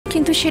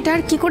কিন্তু সেটা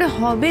আর কি করে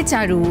হবে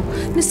চারু?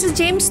 মিস্টার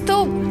জেমস তো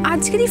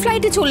আজকেরই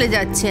ফ্লাইটে চলে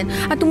যাচ্ছেন,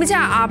 আর তুমি যে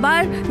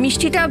আবার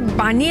মিষ্টিটা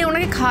বানিয়ে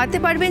ওনাকে খাওয়াতে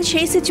পারবেন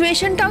সেই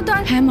সিচুয়েশনটাও তো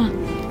আর। হ্যাঁ মা,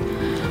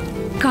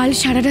 কাল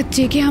সারা রাত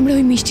জেগে আমরা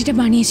ওই মিষ্টিটা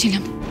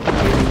বানিয়েছিলাম,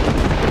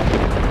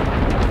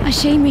 আর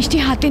সেই মিষ্টি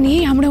হাতে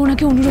নিয়েই আমরা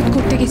ওনাকে অনুরোধ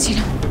করতে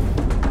গেছিলাম।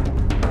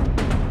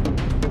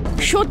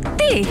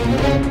 সত্যি?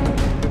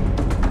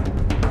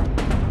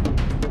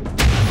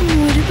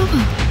 ওরে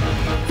বাবা,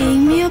 এই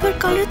মেয়ে আবার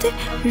কাল রাতে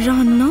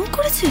রান্নাও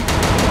করেছে?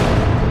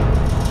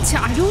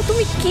 চারু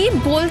তুমি কি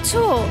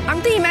বলছো? আমি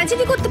তো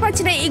ইমাজিনই করতে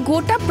পারছি না এই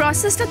গোটা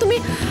প্রসেসটা তুমি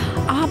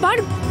আবার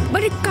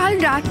মানে কাল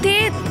রাতে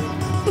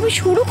তুমি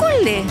শুরু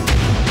করলে।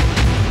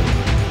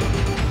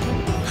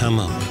 হ্যাঁ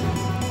মা,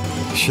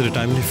 সেটা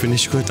টাইমলি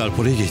ফিনিশ করে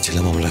তারপরেই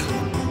গিয়েছিলাম আমরা।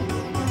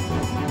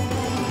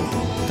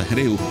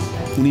 তাহলে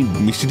উনি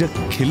মিষ্টিটা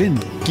খেলেন,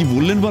 কি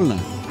বললেন বল না?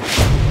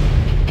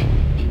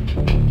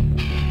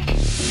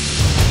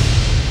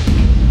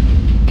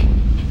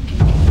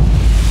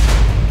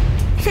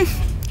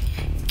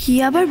 কি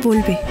আবার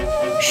বলবে,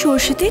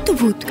 সর্ষেতেই তো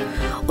ভূত।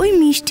 ওই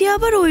মিষ্টি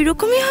আবার ওই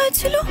রকমই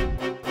হয়েছিল?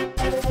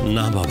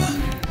 না বাবা,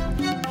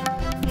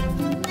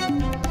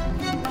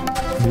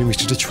 উনি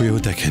মিষ্টিটা ছুঁয়েও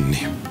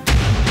দেখেননি।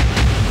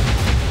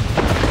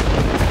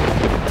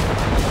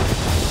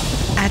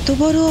 এত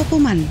বড়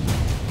অপমান?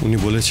 উনি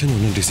বলেছেন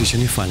ওনার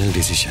ডিসিশনই ফাইনাল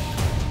ডিসিশন,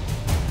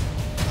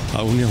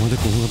 আর উনি আমাদের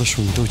কোনো কথা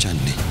শুনতেও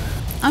চাননি।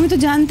 আমি তো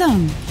জানতাম,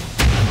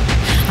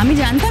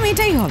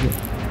 এটাই হবে।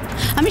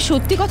 আমি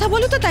সত্যি কথা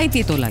বলি তো তাই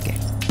তেতো লাগে।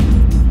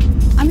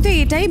 আমি তো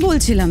এটাই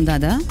বলছিলাম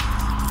দাদা,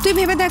 তুই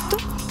ভেবে দেখ তো,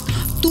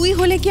 তুই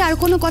হলে কি আর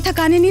কোনো কথা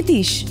কানে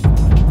নিতিস?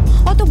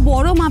 অত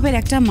বড় মাপের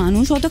একটা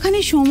মানুষ অতখানি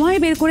সময়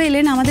বের করে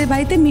এলেন আমাদের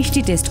বাড়িতে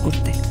মিষ্টি টেস্ট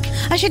করতে,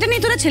 আর সেটা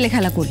নিয়ে তোরা ছেলে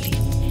খেলা করলি।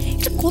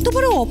 এটা কত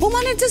বড়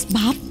অপমানের, জাস্ট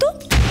ভাব তো।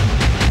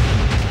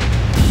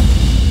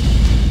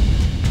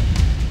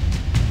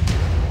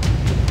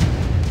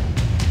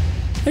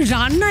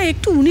 রান্না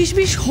একটু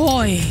 19-20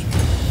 হয়,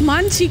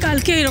 মানছি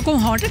কালকে এরকম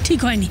হওয়াটা ঠিক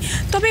হয়নি,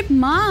 তবে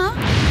মা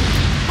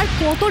আর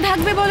কত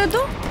ঢাকবে বলো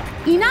তো?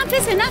 Enough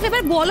is enough.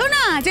 এবার বলো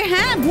না যে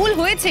হ্যাঁ ভুল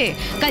হয়েছে,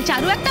 কাল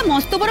চারু একটা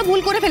মস্ত বড় ভুল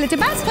করে ফেলেছে,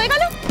 ব্যাস হয়ে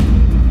গেল।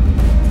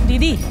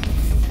 দিদি,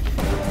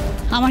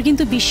 আমার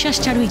কিন্তু বিশ্বাস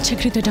চারু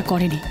ইচ্ছাকৃত এটা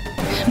করেনি,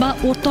 বা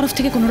ওর তরফ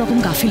থেকে কোনো রকম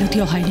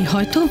গাফিলতিও হয়নি।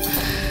 হয়তো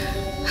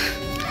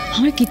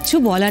আমার কিচ্ছু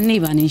বলার নেই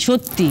বানি,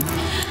 সত্যি।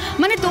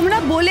 মানে তোমরা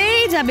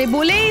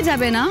বলেই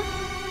যাবে না।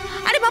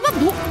 আরে বাবা,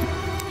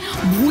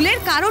 ভুলের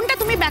কারণটা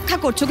তুমি ব্যাখ্যা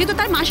করছো, কিন্তু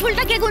তার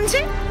মাসুলটা কে গুনছে?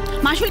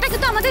 মাসুলটা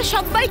কিন্তু আমাদের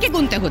সবাইকে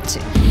গুনতে হচ্ছে।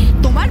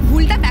 তোমার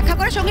ভুলটা ব্যাখ্যা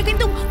করার সঙ্গে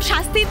কিন্তু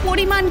শাস্তির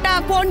পরিমাণটা,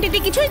 কোয়ান্টিটি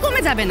কিছুই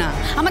কমে যাবে না।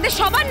 আমাদের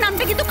সবার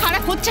নামটা কিন্তু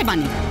খারাপ হচ্ছে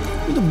বানি।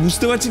 আমি তো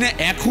বুঝতে পারছি না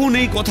এখন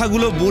এই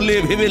কথাগুলো বলে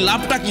ভেবে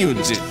লাভটা কি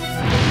হচ্ছে।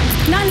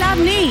 না, লাভ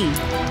নেই,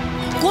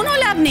 কোনো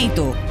লাভ নেই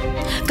তো।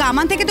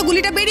 কামান থেকে তো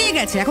গুলিটা বেরিয়ে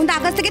গেছে, এখন তো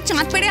আকাশ থেকে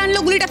চাঁদ পেড়ে আনলো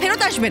গুলিটা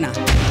ফেরত আসবে না।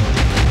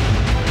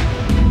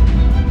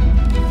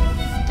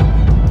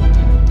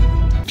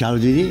 চারু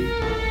দিদি,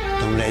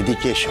 তোমরা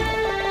এদিকে এসো,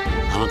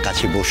 আমার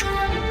কাছে বসো।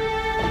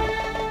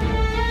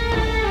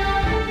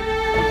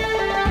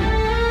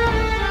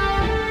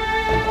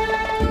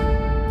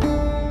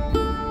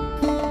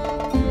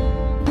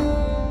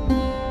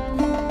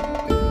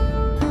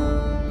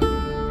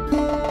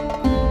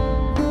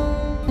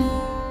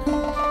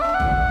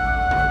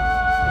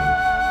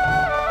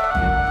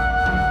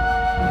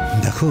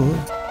 দেখো,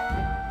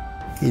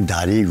 এই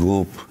দাড়ি,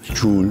 গোঁফ,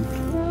 চুল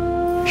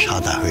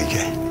সাদা হয়ে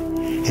যায়,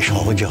 এ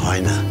সহজে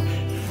হয় না।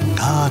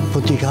 ঘাত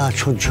প্রতিঘাত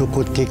সহ্য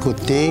করতে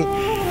করতে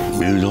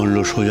মেরুদণ্ড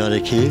সোজা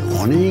রেখে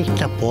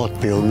অনেকটা পথ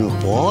পেরোনোর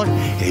পর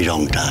এই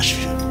রংটা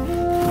আসে।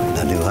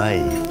 দাদু ভাই,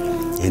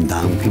 এর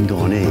দাম কিন্তু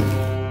অনেক।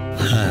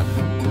 হ্যাঁ,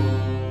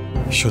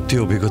 সত্যি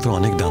অভিজ্ঞতা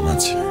অনেক দাম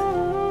আছে।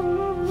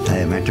 তাই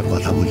আমি একটা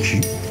কথা বলছি।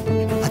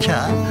 আচ্ছা,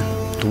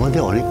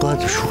 তোমাদের অনেক কথা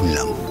তো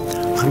শুনলাম,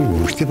 আমি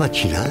বুঝতে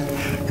পারছি না,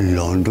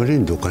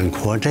 লন্ডনের দোকান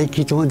খোয়াটাই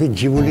কি তোমাদের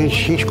জীবনের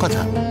শেষ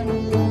কথা?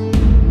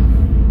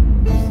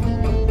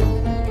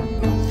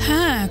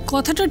 হ্যাঁ,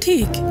 কথাটা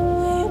ঠিক।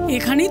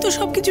 এখানেই তো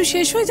সবকিছু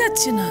শেষ হয়ে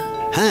যাচ্ছে না?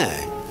 হ্যাঁ,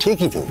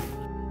 ঠিকই তো।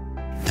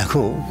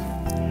 দেখো,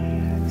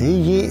 এই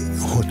যে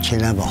হচ্ছে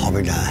না বা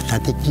হবে না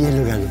তাতে কি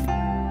এলো গেল,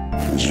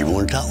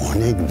 জীবনটা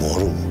অনেক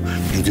বড়,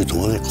 কিন্তু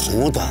তোমাদের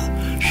ক্ষমতা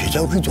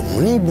সেটাও কিন্তু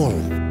অনেক বড়।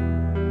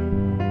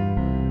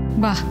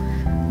 বাহ,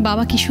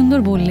 বাবা কি সুন্দর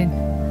বললেন।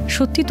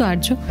 সত্যি তো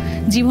আর্য,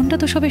 জীবনটা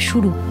তো সবে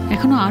শুরু,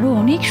 এখনো আরো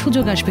অনেক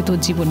সুযোগ আসবে তোর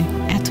জীবনে,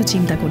 এত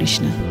চিন্তা করিস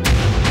না।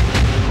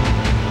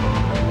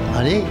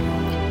 আরে,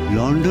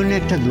 লন্ডনে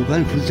একটা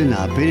দোকান খুলতে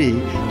না পেরে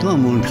তোমার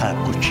মন খারাপ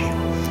করছে।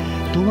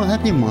 তোমার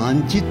হাতে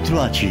মানচিত্র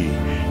আছে,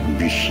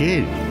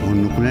 বিশ্বের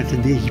অন্য কোনো একটা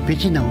দেশ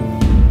বেছে নাও,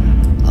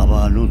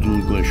 আবার নতুন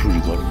করে শুরু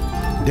করো,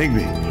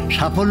 দেখবে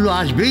সাফল্য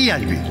আসবেই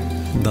আসবে।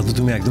 দাদু,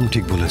 তুমি একদম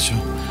ঠিক বলেছ,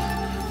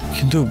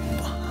 কিন্তু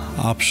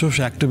আফসোস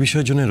একটা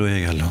বিষয়ের জন্য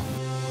রয়ে গেল।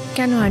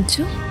 কেন আর্য?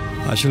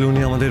 আসলে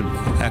উনি আমাদের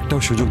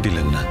একটাও সুযোগ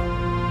দিলেন না,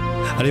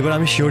 আর এবার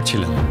আমি শিওর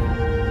ছিলাম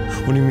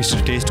উনি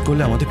মিষ্টি টেস্ট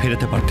করলে আমাদের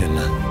ফেরাতে পারতেন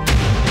না।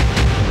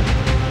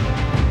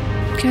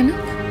 কেন?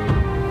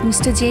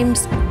 মিস্টার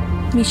জেমস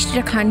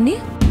মিষ্টিটা খাননি?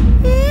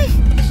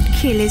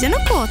 খেলে যেন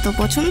কত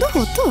পছন্দ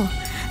হতো,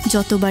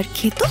 যতবার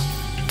খেত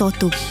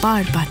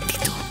ততবার বাদ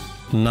দিত।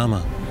 না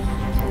মা,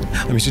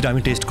 মিষ্টিটা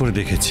আমি টেস্ট করে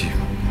দেখেছি,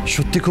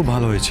 সত্যি খুব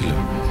ভালো হয়েছিল।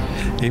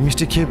 এই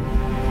মিষ্টি খেয়ে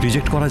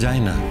রিজেক্ট করা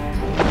যায় না।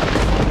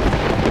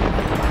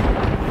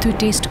 তুই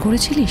টেস্ট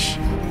করেছিলিস?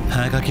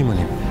 হ্যাঁ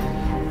কাকিমণি,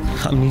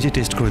 আমি নিজে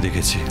টেস্ট করে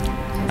দেখেছি,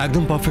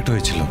 একদম পারফেক্ট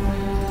হয়েছিল।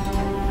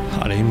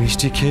 আর এই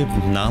মিষ্টি খেয়ে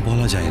না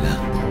বলা যায় না।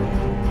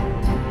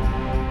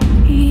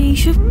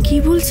 এইসব কি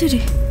বলছে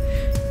রে?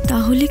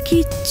 তাহলে কি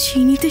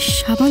চিনিতে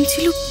সাবান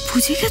ছিল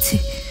বুঝে গেছে?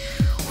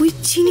 ওই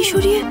চিনি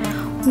সরিয়ে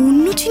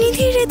অন্য চিনি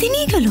দিয়ে রেঁধে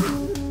নিয়ে গেল।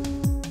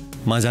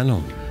 মা জানো,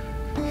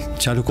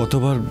 চারু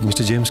কতবার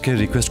মিস্টার জেমসকে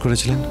রিকোয়েস্ট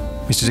করেছিলেন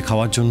মিষ্টিটা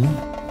খাওয়ার জন্য?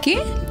 কে?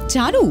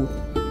 চারু?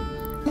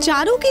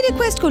 চারু কি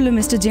রিকোয়েস্ট করলো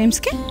মিস্টার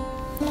জেমসকে?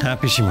 হ্যাঁ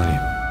পিসিমণি,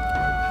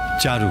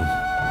 চারু।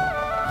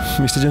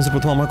 মিস্টার জেমস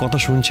প্রথম আমার কথা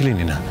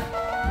শুনছিলেনই না,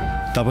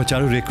 তারপর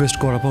চারু রিকোয়েস্ট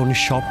করার পর উনি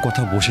সব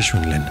কথা বসে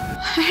শুনলেন।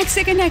 এক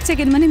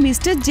সেকেন্ড, মানে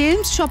মিস্টার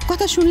জেমস সব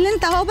কথা শুনলেন,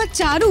 তাও আবার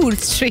চারুর?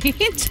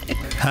 স্ট্রেঞ্জ।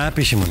 হ্যাঁ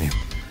পিসিমণি,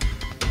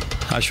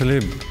 আসলে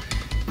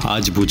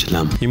আজ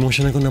বুঝলাম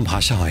ইমোশনের কোনো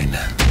ভাষা হয়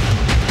না,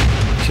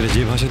 সেটা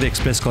যে ভাষাতে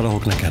এক্সপ্রেস করা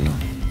হোক না কেন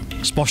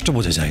স্পষ্ট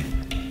বোঝা যায়।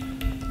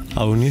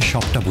 আর উনি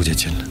সবটা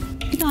বুঝেছেন।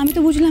 কিন্তু আমি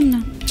তো বুঝলাম না।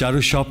 চারু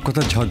সব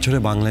কথা ঝরঝরে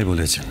বাংলায়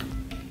বলেছেন,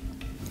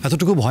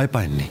 এতটুকু ভয়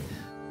পাননি।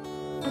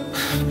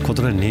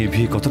 কতটা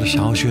নির্ভীক, কতটা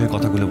সাহসী হয়ে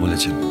কথাগুলো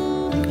বলেছেন,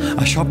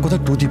 আর সব কথা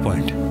টু দি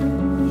পয়েন্ট।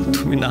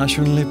 তুমি না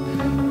শুনলে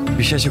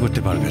বিশ্বাসই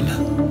করতে পারবে না।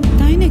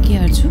 তাই নাকি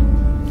আর্য?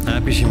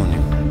 হ্যাঁ পিসিমণি,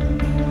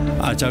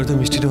 আর চারু তো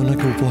মিষ্টিটা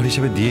ওনাকে উপহার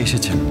হিসেবে দিয়ে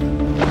এসেছেন।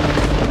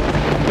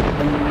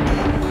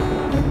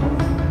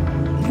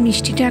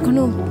 মিষ্টিটা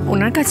এখনো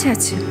ওনার কাছে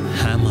আছে?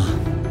 হ্যাঁ মা।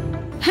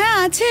 হ্যাঁ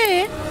আছে,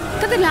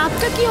 তাতে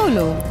লাভটা কি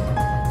হলো?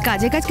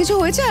 কাজে কাজ কিছু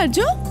হয়েছে আর্য?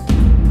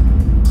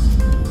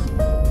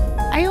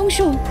 আই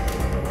অংশু,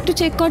 একটু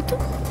চেক কর তো,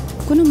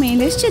 কোনো মেল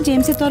এসছে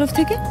জেমসের তরফ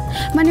থেকে?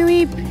 মানে ওই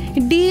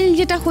ডিল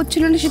যেটা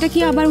হচ্ছিল না সেটা কি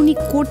আবার উনি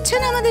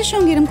করছেন আমাদের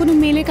সঙ্গে, এরকম কোনো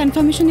মেলে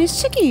কনফার্মেশন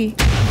এসছে কি?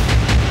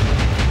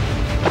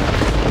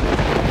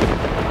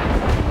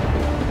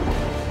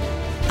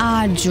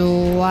 আর্য,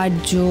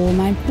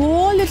 মাই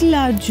পোর লিটল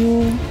আর্য,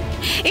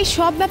 এই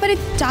সব ব্যাপারে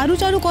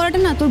চারু করাটা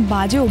না তোর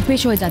বাজে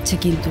অভ্যেস হয়ে যাচ্ছে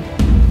কিন্তু।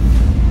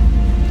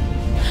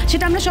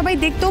 সেটা আমরা সবাই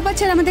দেখতেও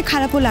পাচ্ছি আর আমাদের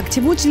খারাপও লাগছে,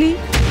 বুঝলি?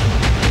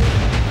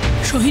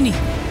 সোহিনী,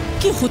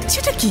 কি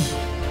হচ্ছেটা কি?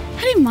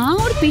 আরে মা,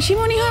 ওর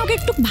পিসিমণি হয়, ওকে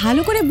একটু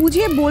ভালো করে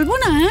বুঝিয়ে বলবো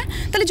না? হ্যাঁ,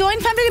 তাহলে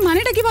জয়েন্ট ফ্যামিলির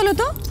মানেটা কি বলো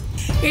তো?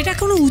 এটা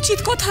কোনো উচিত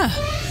কথা?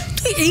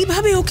 তুই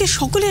এইভাবে ওকে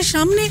সকলের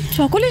সামনে?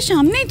 সকলের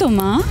সামনেই তো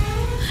মা,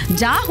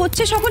 যা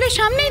হচ্ছে সকলের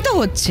সামনেই তো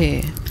হচ্ছে।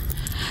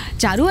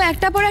 চারু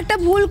একটা পর একটা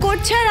ভুল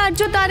করছে আর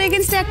আর্য তার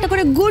এগেইনস্টে একটা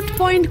করে গুড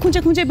পয়েন্ট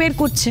খুঁজে বের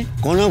করছে।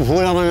 কোনো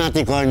ভুল আমার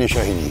নাতি করেনি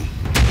সোহিনী।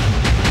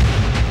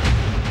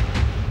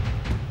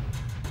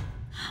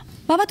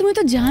 বাবা তুমি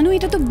তো জানো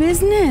এটা তো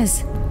বিজনেস,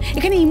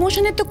 এখানে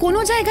ইমোশনের তো কোনো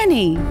জায়গা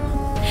নেই।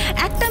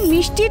 একটা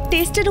মিষ্টির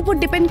টেস্টের উপর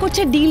ডিপেন্ড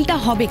করছে ডিলটা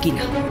হবে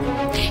কিনা।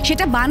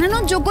 সেটা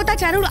বানানোর যোগ্যতা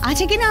চারুর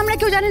আছে কিনা আমরা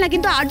কেউ জানি না,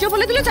 কিন্তু আর্য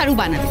বলে দিল চারু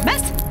বানাবে,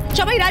 ব্যাস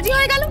সবাই রাজি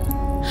হয়ে গেল।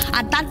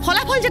 আর তার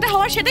ফলাফল যেটা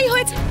হওয়ার সেটাই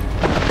হয়েছে।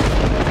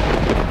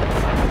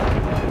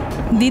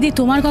 দিদি,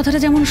 তোমার কথাটা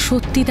যেমন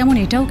সত্যি তেমন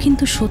এটাও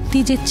কিন্তু সত্যি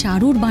যে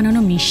চারুর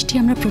বানানো মিষ্টি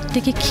আমরা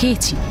প্রত্যেকে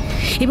খেয়েছি,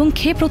 এবং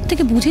খেয়ে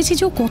প্রত্যেকে বুঝেছি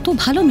যে ও কত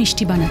ভালো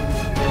মিষ্টি বানায়।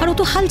 আর ও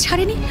তো হাল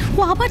ছাড়েনি, ও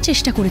আবার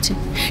চেষ্টা করেছে,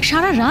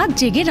 সারা রাত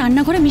জেগে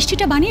রান্নাঘরে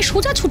মিষ্টিটা বানিয়ে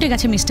সোজা ছুটে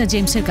গেছে মিস্টার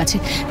জেমসের কাছে।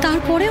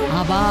 তারপরেও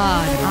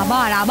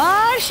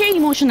আবার সেই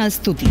ইমোশনাল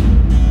স্তুতি।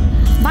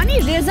 বানি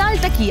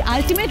রেজাল্টটা কি,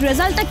 আলটিমেট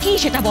রেজাল্টটা কি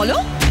সেটা বলো।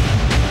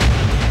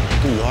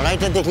 তুই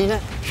লড়াইটা দেখলি না,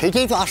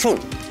 সেটাই তো আসল।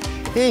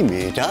 এই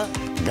মেয়েটা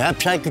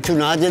ব্যবসায় কিছু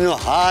না জেনেও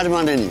হার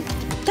মানেনি।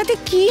 তাতে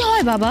কি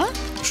হয় বাবা?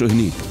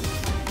 সোহিনী,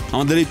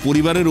 আমাদের এই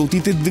পরিবারের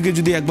অতীতের দিকে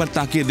যদি একবার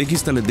তাকিয়ে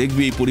দেখিস তাহলে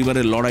দেখবি এই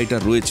পরিবারের লড়াইটা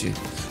রয়েছে।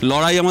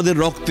 লড়াই আমাদের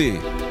রক্তে।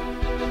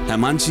 হ্যাঁ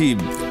মানছি,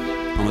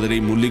 আমাদের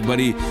এই মল্লিক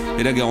বাড়ি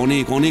এর আগে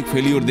অনেক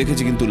ফেলিওর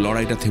দেখেছে, কিন্তু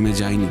লড়াইটা থেমে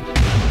যায়নি।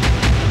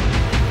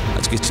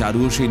 আজকে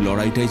চারুও সেই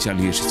লড়াইটাই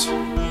চালিয়ে এসেছে,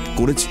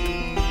 করেছে।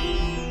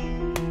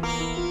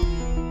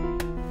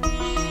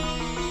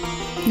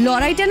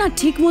 লড়াইটা না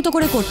ঠিক মতো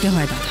করে করতে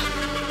হয় দাদা।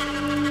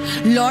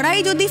 লড়াই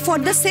যদি ফর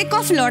দ্য সেক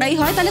অফ লড়াই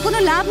হয় তাহলে কোনো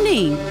লাভ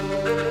নেই।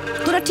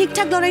 তোরা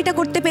ঠিকঠাক লড়াইটা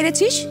করতে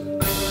পেরেছিস,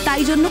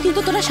 তাই জন্য কিন্তু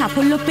তোরা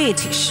সাফল্য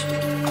পেয়েছিস।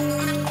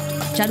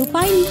 চারু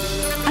পাইনি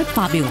আর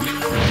পাবেও না।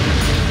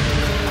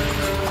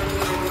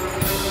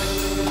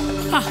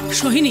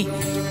 সোহিনী,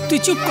 তুই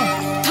চুপ কর,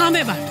 থাম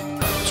এবার।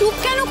 চুপ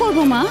কেন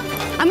করবো মা?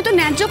 আমি তো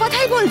ন্যায্য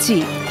কথাই বলছি।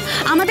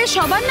 আমাদের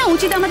সবার না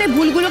উচিত আমাদের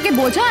ভুলগুলোকে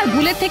বোঝা আর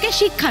ভুলের থেকে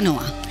শিক্ষা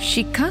নেওয়া।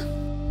 শিক্ষা?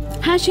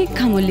 হ্যাঁ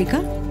শিক্ষা মল্লিকা।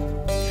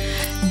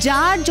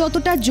 যার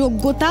যতটা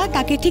যোগ্যতা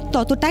তাকে ঠিক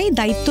ততটাই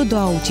দায়িত্ব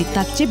দেওয়া উচিত,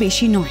 তার চেয়ে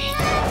বেশি নয়।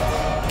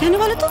 কেন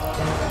বলো তো?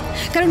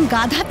 কারণ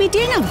গাধা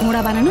পিটিয়ে না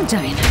ঘোড়া বানানো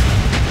যায় না।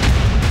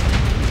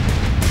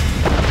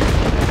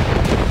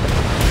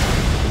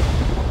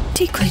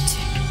 ঠিক হয়েছে,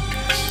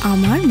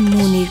 আমার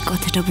মনের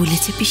কথাটা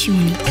বলেছে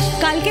পিসিমণি।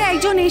 কালকে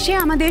একজন এসে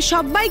আমাদের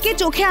সবাইকে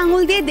চোখে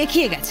আঙুল দিয়ে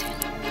দেখিয়ে গেছে,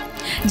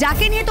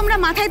 যাকে নিয়ে তোমরা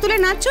মাথায় তুলে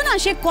নাচছো না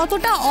সে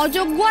কতটা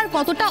অযোগ্য আর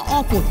কতটা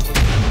অপটু।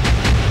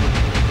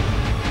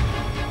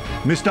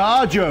 Mr.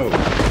 Arjo!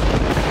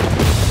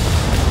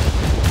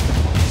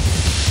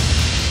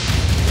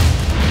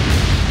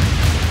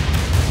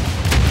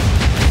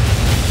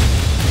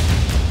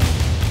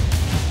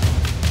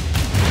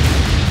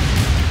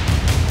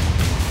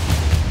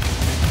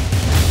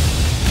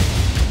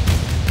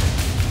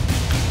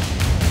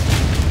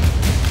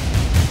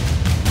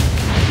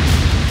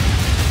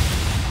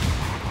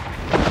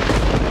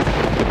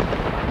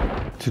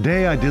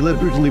 Today I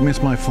deliberately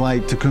missed my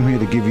flight to come here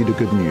to give you the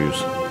good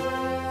news.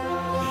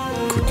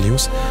 Good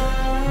news?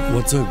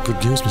 What's the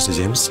good news, Mr.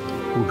 James?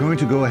 We're going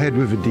to go ahead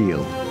with a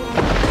deal.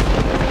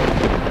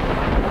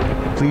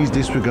 Please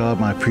disregard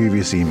my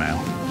previous email.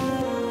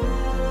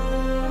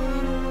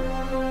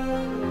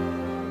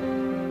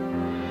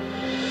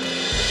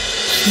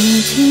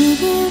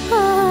 साँझेर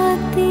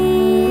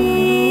बाती